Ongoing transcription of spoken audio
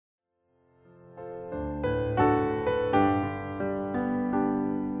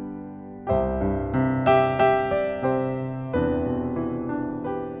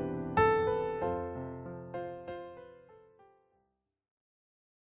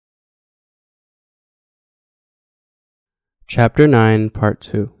Chapter 9, Part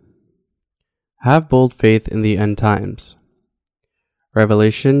 2. Have bold faith in the end times.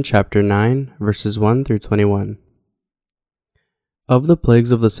 Revelation chapter 9, verses 1 through 21. Of the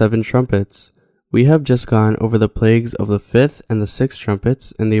plagues of the 7 trumpets, we have just gone over the plagues of the 5th and the 6th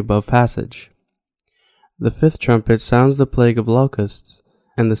trumpets in the above passage. The 5th trumpet sounds the plague of locusts,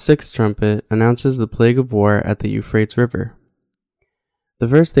 and the 6th trumpet announces the plague of war at the Euphrates River. The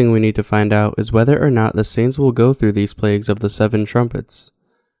first thing we need to find out is whether or not the saints will go through these plagues of the 7 trumpets.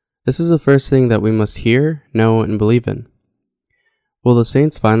 This is the first thing that we must hear, know, and believe in. Will the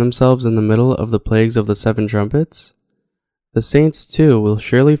saints find themselves in the middle of the plagues of the 7 trumpets? The saints, too, will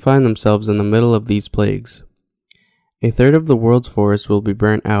surely find themselves in the middle of these plagues. A third of the world's forest will be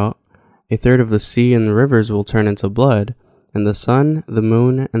burnt out, a third of the sea and the rivers will turn into blood, and the sun, the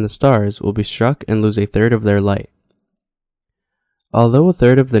moon, and the stars will be struck and lose a third of their light. Although a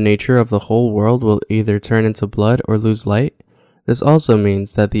third of the nature of the whole world will either turn into blood or lose light, this also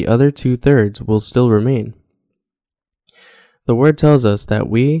means that the other 2/3 will still remain. The word tells us that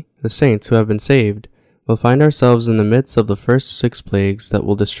we, the saints who have been saved, will find ourselves in the midst of the first 6 plagues that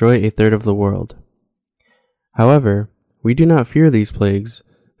will destroy a third of the world. However, we do not fear these plagues,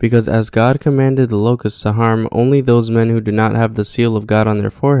 because as God commanded the locusts to harm only those men who do not have the seal of God on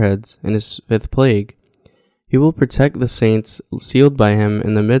their foreheads in his 5th plague, he will protect the saints sealed by him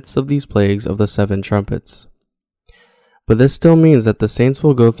in the midst of these plagues of the 7 trumpets. But this still means that the saints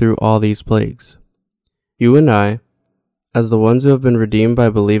will go through all these plagues. You and I, as the ones who have been redeemed by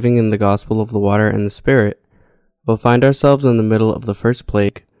believing in the gospel of the water and the Spirit, will find ourselves in the middle of the first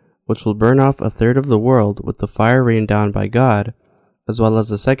plague, which will burn off a third of the world with the fire rained down by God, as well as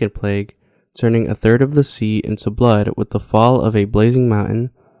the second plague, turning a third of the sea into blood with the fall of a blazing mountain,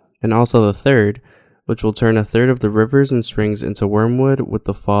 and also the third, which will turn a third of the rivers and springs into wormwood with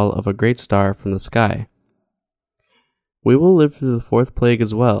the fall of a great star from the sky. We will live through the 4th plague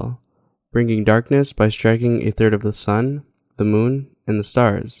as well, bringing darkness by striking a third of the sun, the moon, and the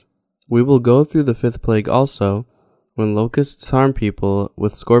stars. We will go through the 5th plague also, when locusts harm people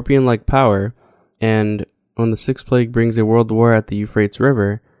with scorpion-like power, and when the 6th plague brings a world war at the Euphrates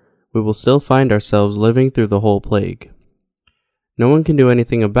River, we will still find ourselves living through the whole plague. No one can do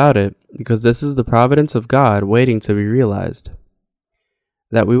anything about it, because this is the providence of God waiting to be realized.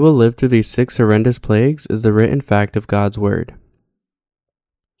 That we will live through these 6 horrendous plagues is the written fact of God's word.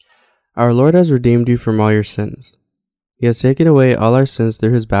 Our Lord has redeemed you from all your sins. He has taken away all our sins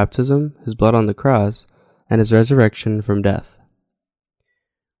through his baptism, his blood on the cross, and his resurrection from death.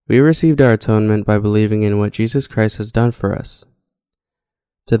 We received our atonement by believing in what Jesus Christ has done for us.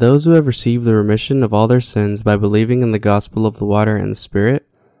 To those who have received the remission of all their sins by believing in the gospel of the water and the Spirit,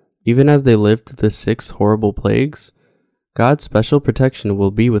 even as they live through the 6 horrible plagues, God's special protection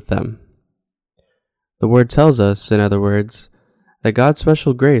will be with them. The word tells us, in other words, that God's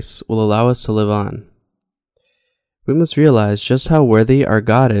special grace will allow us to live on. We must realize just how worthy our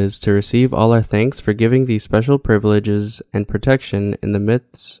God is to receive all our thanks for giving these special privileges and protection in the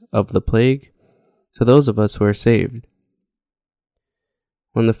midst of the plague to those of us who are saved.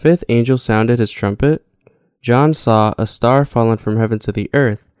 When the 5th angel sounded his trumpet, John saw a star fallen from heaven to the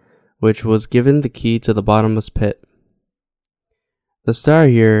earth, which was given the key to the bottomless pit. The star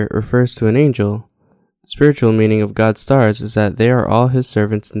here refers to an angel. The spiritual meaning of God's stars is that they are all his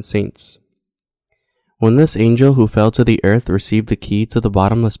servants and saints. When this angel who fell to the earth received the key to the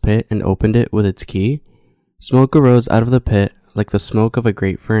bottomless pit and opened it with its key, smoke arose out of the pit like the smoke of a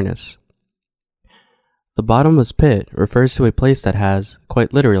great furnace. The bottomless pit refers to a place that has,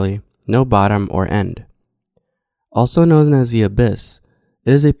 quite literally, no bottom or end. Also known as the abyss,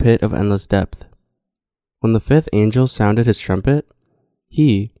 it is a pit of endless depth. When the 5th angel sounded his trumpet,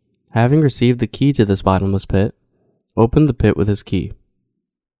 he, having received the key to this bottomless pit, opened the pit with his key.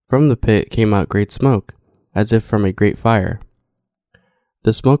 From the pit came out great smoke, as if from a great fire.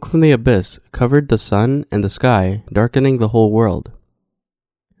 The smoke from the abyss covered the sun and the sky, darkening the whole world.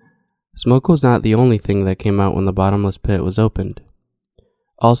 Smoke was not the only thing that came out when the bottomless pit was opened.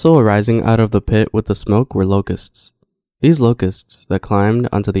 Also arising out of the pit with the smoke were locusts. These locusts that climbed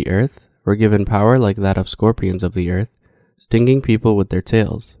onto the earth were given power like that of scorpions of the earth, stinging people with their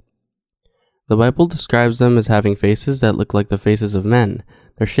tails. The Bible describes them as having faces that look like the faces of men,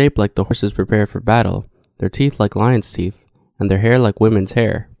 their shape like the horses prepared for battle, their teeth like lions' teeth, and their hair like women's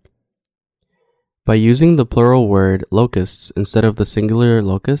hair. By using the plural word locusts instead of the singular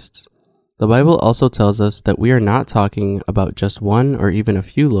locusts, the Bible also tells us that we are not talking about just one or even a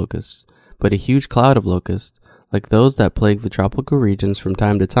few locusts, but a huge cloud of locusts, like those that plague the tropical regions from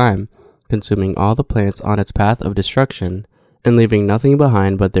time to time, consuming all the plants on its path of destruction, and leaving nothing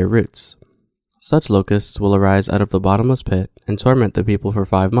behind but their roots. Such locusts will arise out of the bottomless pit and torment the people for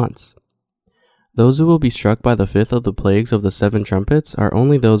 5 months. Those who will be struck by the fifth of the plagues of the 7 trumpets are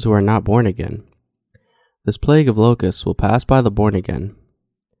only those who are not born again. This plague of locusts will pass by the born again.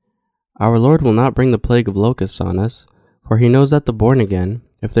 Our Lord will not bring the plague of locusts on us, for he knows that the born again,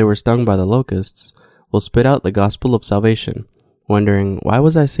 if they were stung by the locusts, will spit out the gospel of salvation, wondering, "Why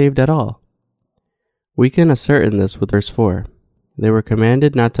was I saved at all?" We can ascertain this with verse 4. They were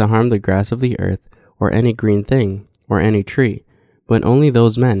commanded not to harm the grass of the earth, or any green thing, or any tree, but only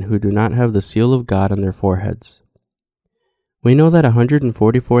those men who do not have the seal of God on their foreheads. We know that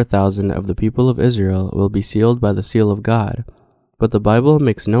 144,000 of the people of Israel will be sealed by the seal of God, but the Bible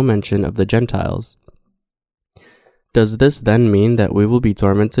makes no mention of the Gentiles. Does this then mean that we will be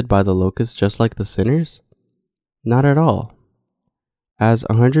tormented by the locusts just like the sinners? Not at all. As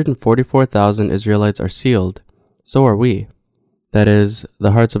 144,000 Israelites are sealed, so are we. That is,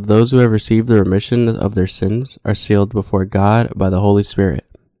 the hearts of those who have received the remission of their sins are sealed before God by the Holy Spirit.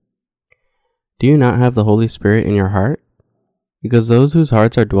 Do you not have the Holy Spirit in your heart? Because those whose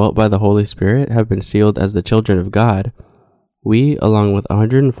hearts are dwelt by the Holy Spirit have been sealed as the children of God, we, along with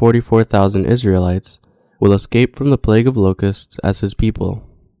 144,000 Israelites, will escape from the plague of locusts as his people.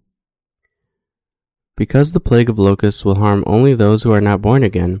 Because the plague of locusts will harm only those who are not born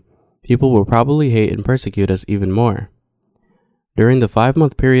again, people will probably hate and persecute us even more. During the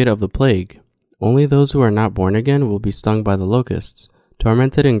 5-month period of the plague, only those who are not born again will be stung by the locusts,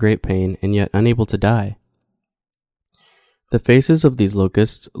 tormented in great pain and yet unable to die. The faces of these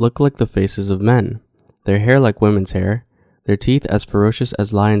locusts look like the faces of men, their hair like women's hair, their teeth as ferocious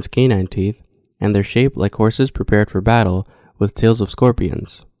as lions' canine teeth, and their shape like horses prepared for battle, with tails of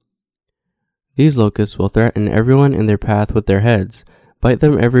scorpions. These locusts will threaten everyone in their path with their heads, bite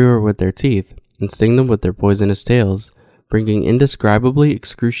them everywhere with their teeth, and sting them with their poisonous tails, bringing indescribably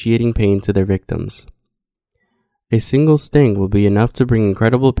excruciating pain to their victims. A single sting will be enough to bring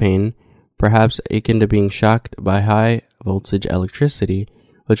incredible pain, perhaps akin to being shocked by high-voltage electricity,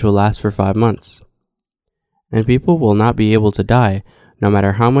 which will last for 5 months. And people will not be able to die, no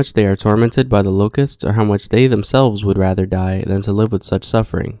matter how much they are tormented by the locusts or how much they themselves would rather die than to live with such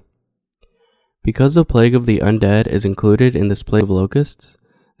suffering. Because the plague of the undead is included in this plague of locusts,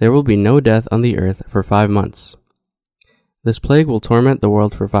 there will be no death on the earth for 5 months. This plague will torment the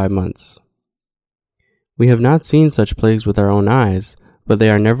world for 5 months. We have not seen such plagues with our own eyes, but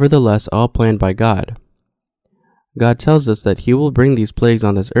they are nevertheless all planned by God. God tells us that he will bring these plagues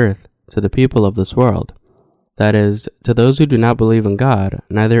on this earth to the people of this world, that is, to those who do not believe in God,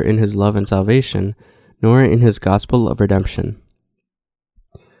 neither in his love and salvation, nor in his gospel of redemption.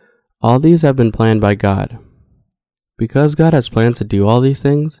 All these have been planned by God. Because God has planned to do all these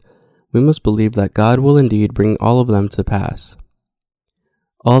things, we must believe that God will indeed bring all of them to pass.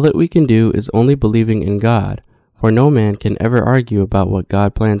 All that we can do is only believing in God, for no man can ever argue about what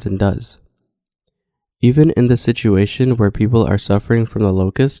God plans and does. Even in the situation where people are suffering from the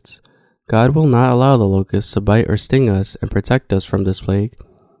locusts, God will not allow the locusts to bite or sting us and protect us from this plague,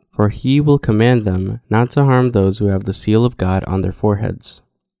 for he will command them not to harm those who have the seal of God on their foreheads.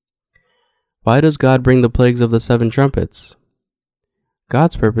 Why does God bring the plagues of the 7 trumpets?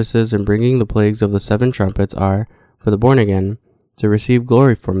 God's purposes in bringing the plagues of the 7 trumpets are, for the born again, to receive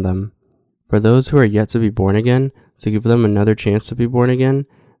glory from them, for those who are yet to be born again, to give them another chance to be born again,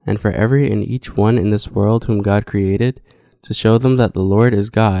 and for every and each one in this world whom God created, to show them that the Lord is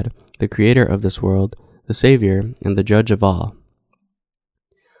God, the creator of this world, the Savior, and the judge of all.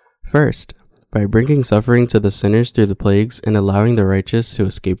 First, by bringing suffering to the sinners through the plagues and allowing the righteous to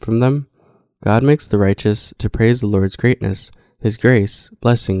escape from them, God makes the righteous to praise the Lord's greatness, his grace,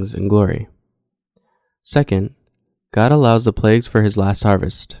 blessings, and glory. Second, God allows the plagues for his last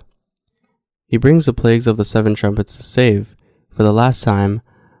harvest. He brings the plagues of the 7 trumpets to save, for the last time,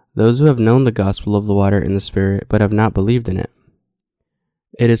 those who have known the gospel of the water and the Spirit but have not believed in it.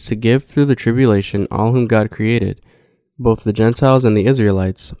 It is to give through the tribulation all whom God created, both the Gentiles and the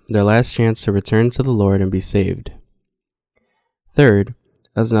Israelites, their last chance to return to the Lord and be saved. Third,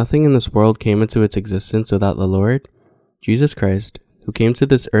 as nothing in this world came into its existence without the Lord, Jesus Christ, who came to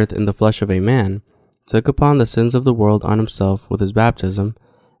this earth in the flesh of a man, took upon the sins of the world on himself with his baptism,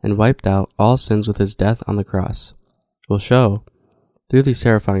 and wiped out all sins with his death on the cross, will show, through these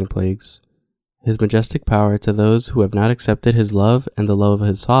terrifying plagues, his majestic power to those who have not accepted his love and the love of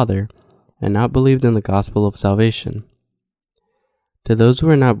his Father, and not believed in the gospel of salvation. To those who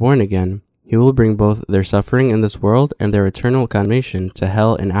are not born again, he will bring both their suffering in this world and their eternal condemnation to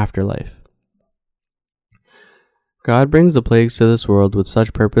hell and afterlife. God brings the plagues to this world with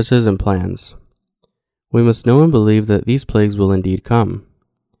such purposes and plans. We must know and believe that these plagues will indeed come.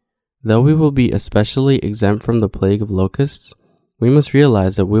 Though we will be especially exempt from the plague of locusts, we must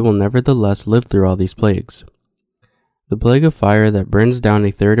realize that we will nevertheless live through all these plagues. The plague of fire that burns down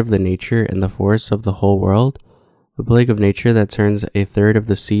a third of the nature and the forests of the whole world, the plague of nature that turns a third of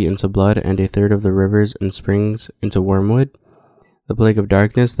the sea into blood and a third of the rivers and springs into wormwood, the plague of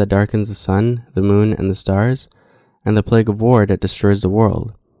darkness that darkens the sun, the moon, and the stars, and the plague of war that destroys the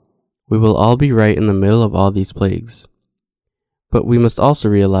world. We will all be right in the middle of all these plagues. But we must also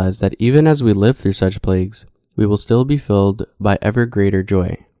realize that even as we live through such plagues, we will still be filled by ever greater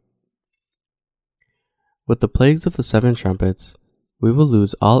joy. With the plagues of the 7 trumpets, we will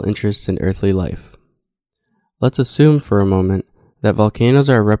lose all interest in earthly life. Let's assume for a moment that volcanoes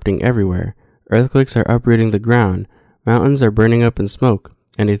are erupting everywhere, earthquakes are uprooting the ground, mountains are burning up in smoke,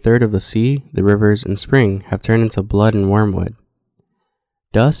 and a third of the sea, the rivers, and spring have turned into blood and wormwood.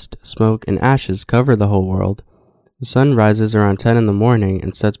 Dust, smoke, and ashes cover the whole world. The sun rises around 10 in the morning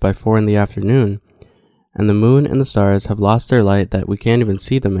and sets by 4 in the afternoon, and the moon and the stars have lost their light that we can't even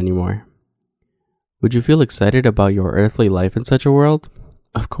see them anymore. Would you feel excited about your earthly life in such a world?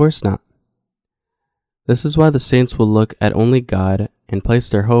 Of course not. This is why the saints will look at only God and place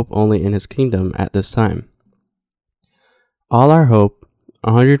their hope only in His kingdom at this time. All our hope,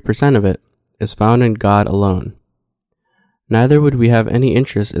 100% of it, is found in God alone. Neither would we have any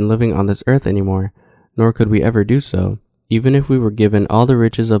interest in living on this earth anymore, nor could we ever do so, even if we were given all the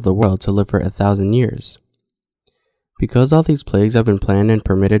riches of the world to live for 1,000 years. Because all these plagues have been planned and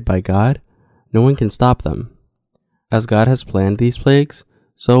permitted by God, no one can stop them. As God has planned these plagues,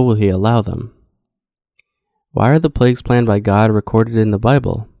 so will He allow them. Why are the plagues planned by God recorded in the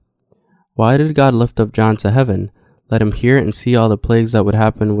Bible? Why did God lift up John to heaven, let him hear and see all the plagues that would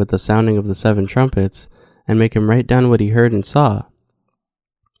happen with the sounding of the 7 trumpets, and make him write down what he heard and saw?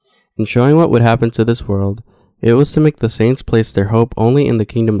 In showing what would happen to this world, it was to make the saints place their hope only in the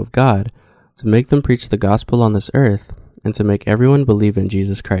kingdom of God, to make them preach the gospel on this earth, and to make everyone believe in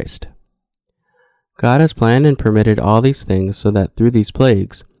Jesus Christ. God has planned and permitted all these things so that through these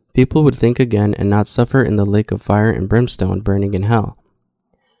plagues, people would think again and not suffer in the lake of fire and brimstone burning in hell.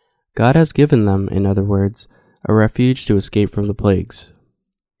 God has given them, in other words, a refuge to escape from the plagues.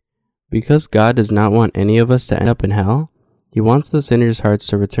 Because God does not want any of us to end up in hell, He wants the sinners' hearts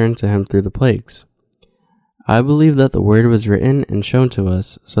to return to Him through the plagues. I believe that the word was written and shown to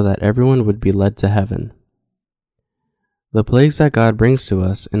us so that everyone would be led to heaven. The plagues that God brings to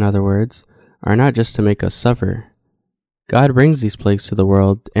us, in other words, are not just to make us suffer. God brings these plagues to the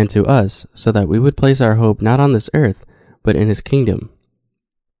world and to us so that we would place our hope not on this earth, but in His kingdom.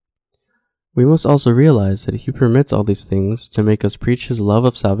 We must also realize that He permits all these things to make us preach His love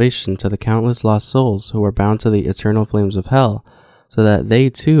of salvation to the countless lost souls who are bound to the eternal flames of hell, so that they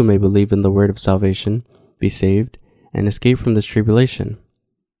too may believe in the word of salvation, be saved, and escape from this tribulation.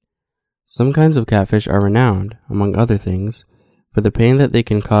 Some kinds of catfish are renowned, among other things, for the pain that they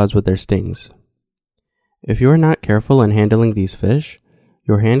can cause with their stings. If you are not careful in handling these fish,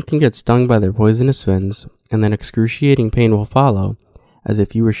 your hand can get stung by their poisonous fins, and then excruciating pain will follow, as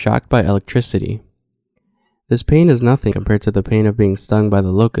if you were shocked by electricity. This pain is nothing compared to the pain of being stung by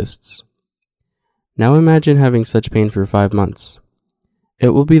the locusts. Now imagine having such pain for 5 months. It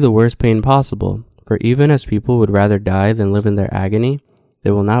will be the worst pain possible, for even as people would rather die than live in their agony,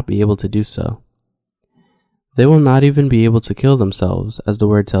 they will not be able to do so. They will not even be able to kill themselves, as the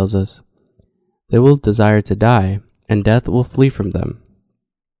word tells us. They will desire to die, and death will flee from them.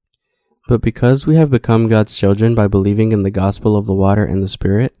 But because we have become God's children by believing in the gospel of the water and the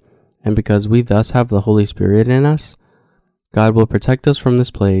Spirit, and because we thus have the Holy Spirit in us, God will protect us from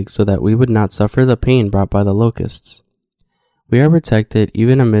this plague so that we would not suffer the pain brought by the locusts. We are protected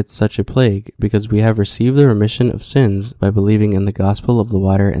even amidst such a plague because we have received the remission of sins by believing in the gospel of the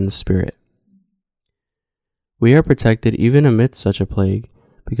water and the Spirit. We are protected even amidst such a plague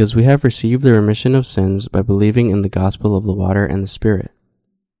because we have received the remission of sins by believing in the gospel of the water and the Spirit.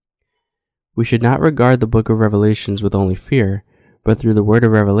 We should not regard the book of Revelations with only fear, but through the word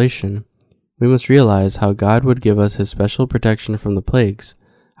of revelation, we must realize how God would give us His special protection from the plagues,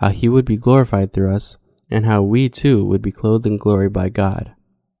 how He would be glorified through us, and how we too would be clothed in glory by God.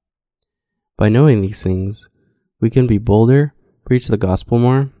 By knowing these things, we can be bolder, preach the gospel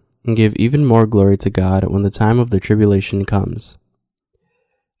more, and give even more glory to God when the time of the tribulation comes.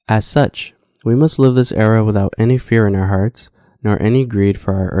 As such, we must live this era without any fear in our hearts, nor any greed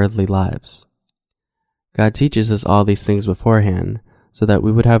for our earthly lives. God teaches us all these things beforehand, so that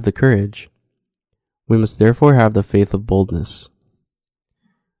we would have the courage. We must therefore have the faith of boldness.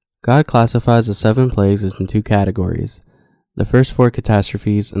 God classifies the 7 plagues into 2 categories, the first 4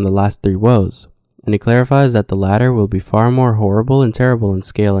 catastrophes and the last 3 woes, and he clarifies that the latter will be far more horrible and terrible in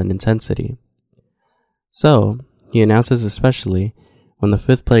scale and intensity. So, he announces especially, when the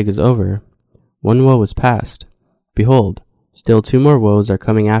 5th plague is over, one woe is past. Behold, still 2 more woes are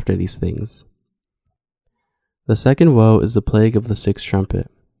coming after these things. The second woe is the plague of the 6th trumpet.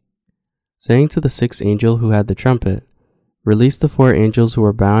 Saying to the 6th angel who had the trumpet, "Release the 4 angels who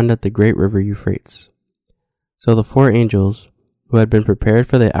are bound at the great river Euphrates." So the 4 angels, who had been prepared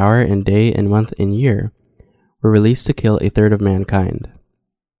for the hour and day and month and year, were released to kill 1/3 of mankind.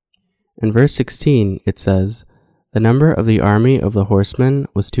 In verse 16 it says, "The number of the army of the horsemen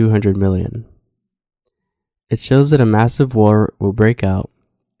was 200 million. It shows that a massive war will break out,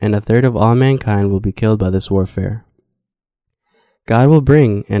 and 1/3 of all mankind will be killed by this warfare. God will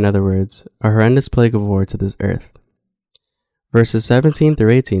bring, in other words, a horrendous plague of war to this earth. Verses 17 through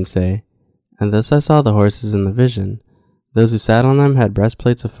 18 say, "And thus I saw the horses in the vision. Those who sat on them had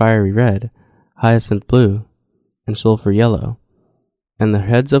breastplates of fiery red, hyacinth blue, and sulfur yellow. And the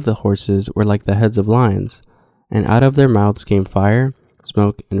heads of the horses were like the heads of lions, and out of their mouths came fire,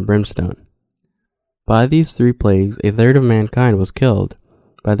 smoke, and brimstone. By these 3 plagues 1/3 of mankind was killed,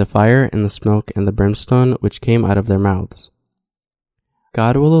 by the fire and the smoke and the brimstone which came out of their mouths.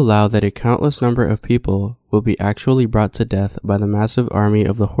 God will allow that a countless number of people will be actually brought to death by the massive army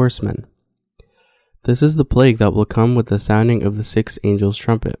of the horsemen. This is the plague that will come with the sounding of the 6th angel's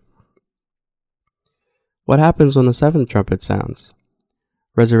trumpet." What happens when the 7th trumpet sounds?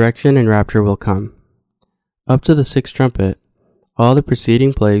 Resurrection and rapture will come. Up to the 6th trumpet, all the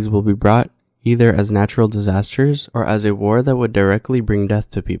preceding plagues will be brought either as natural disasters or as a war that would directly bring death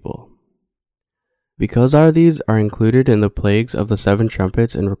to people. Because these are included in the plagues of the 7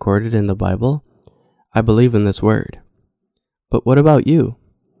 trumpets and recorded in the Bible, I believe in this word. But what about you?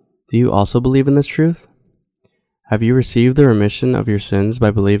 Do you also believe in this truth? Have you received the remission of your sins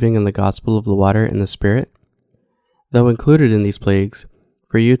by believing in the gospel of the water and the Spirit? Though included in these plagues,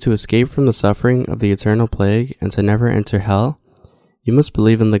 for you to escape from the suffering of the eternal plague and to never enter hell, you must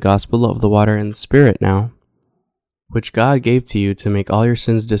believe in the gospel of the water and the Spirit now, which God gave to you to make all your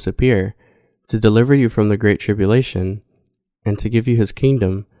sins disappear, to deliver you from the great tribulation, and to give you his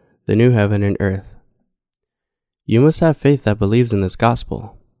kingdom, the new heaven and earth. You must have faith that believes in this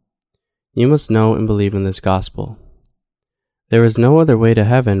gospel. You must know and believe in this gospel. There is no other way to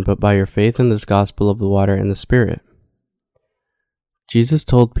heaven but by your faith in this gospel of the water and the Spirit. Jesus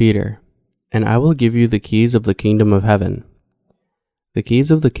told Peter, "And I will give you the keys of the kingdom of heaven." The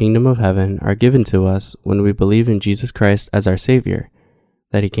keys of the kingdom of heaven are given to us when we believe in Jesus Christ as our Savior,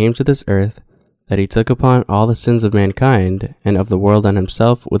 that he came to this earth, that he took upon all the sins of mankind and of the world on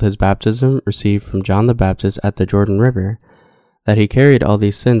himself with his baptism received from John the Baptist at the Jordan River, that he carried all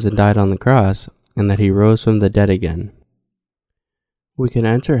these sins and died on the cross, and that he rose from the dead again. We can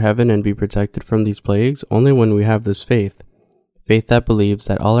enter heaven and be protected from these plagues only when we have this faith that believes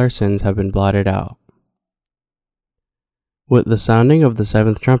that all our sins have been blotted out. With the sounding of the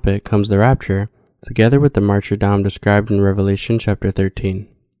 7th trumpet comes the rapture, together with the martyrdom described in Revelation chapter 13.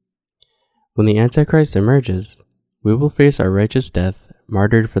 When the Antichrist emerges, we will face our righteous death,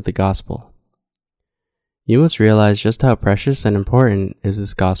 martyred for the gospel. You must realize just how precious and important is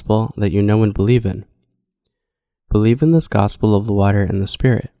this gospel that you know and believe in. Believe in this gospel of the water and the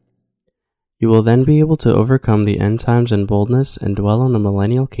Spirit. You will then be able to overcome the end times in boldness and dwell in the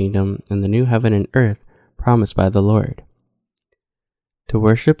millennial kingdom in the new heaven and earth promised by the Lord. To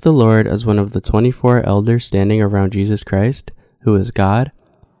worship the Lord as one of the 24 elders standing around Jesus Christ, who is God,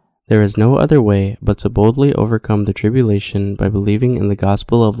 there is no other way but to boldly overcome the tribulation by believing in the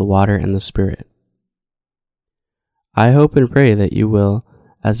gospel of the water and the Spirit. I hope and pray that you will,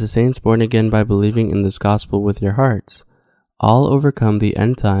 as the saints born again by believing in this gospel with your hearts, all overcome the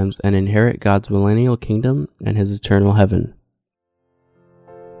end times and inherit God's millennial kingdom and his eternal heaven.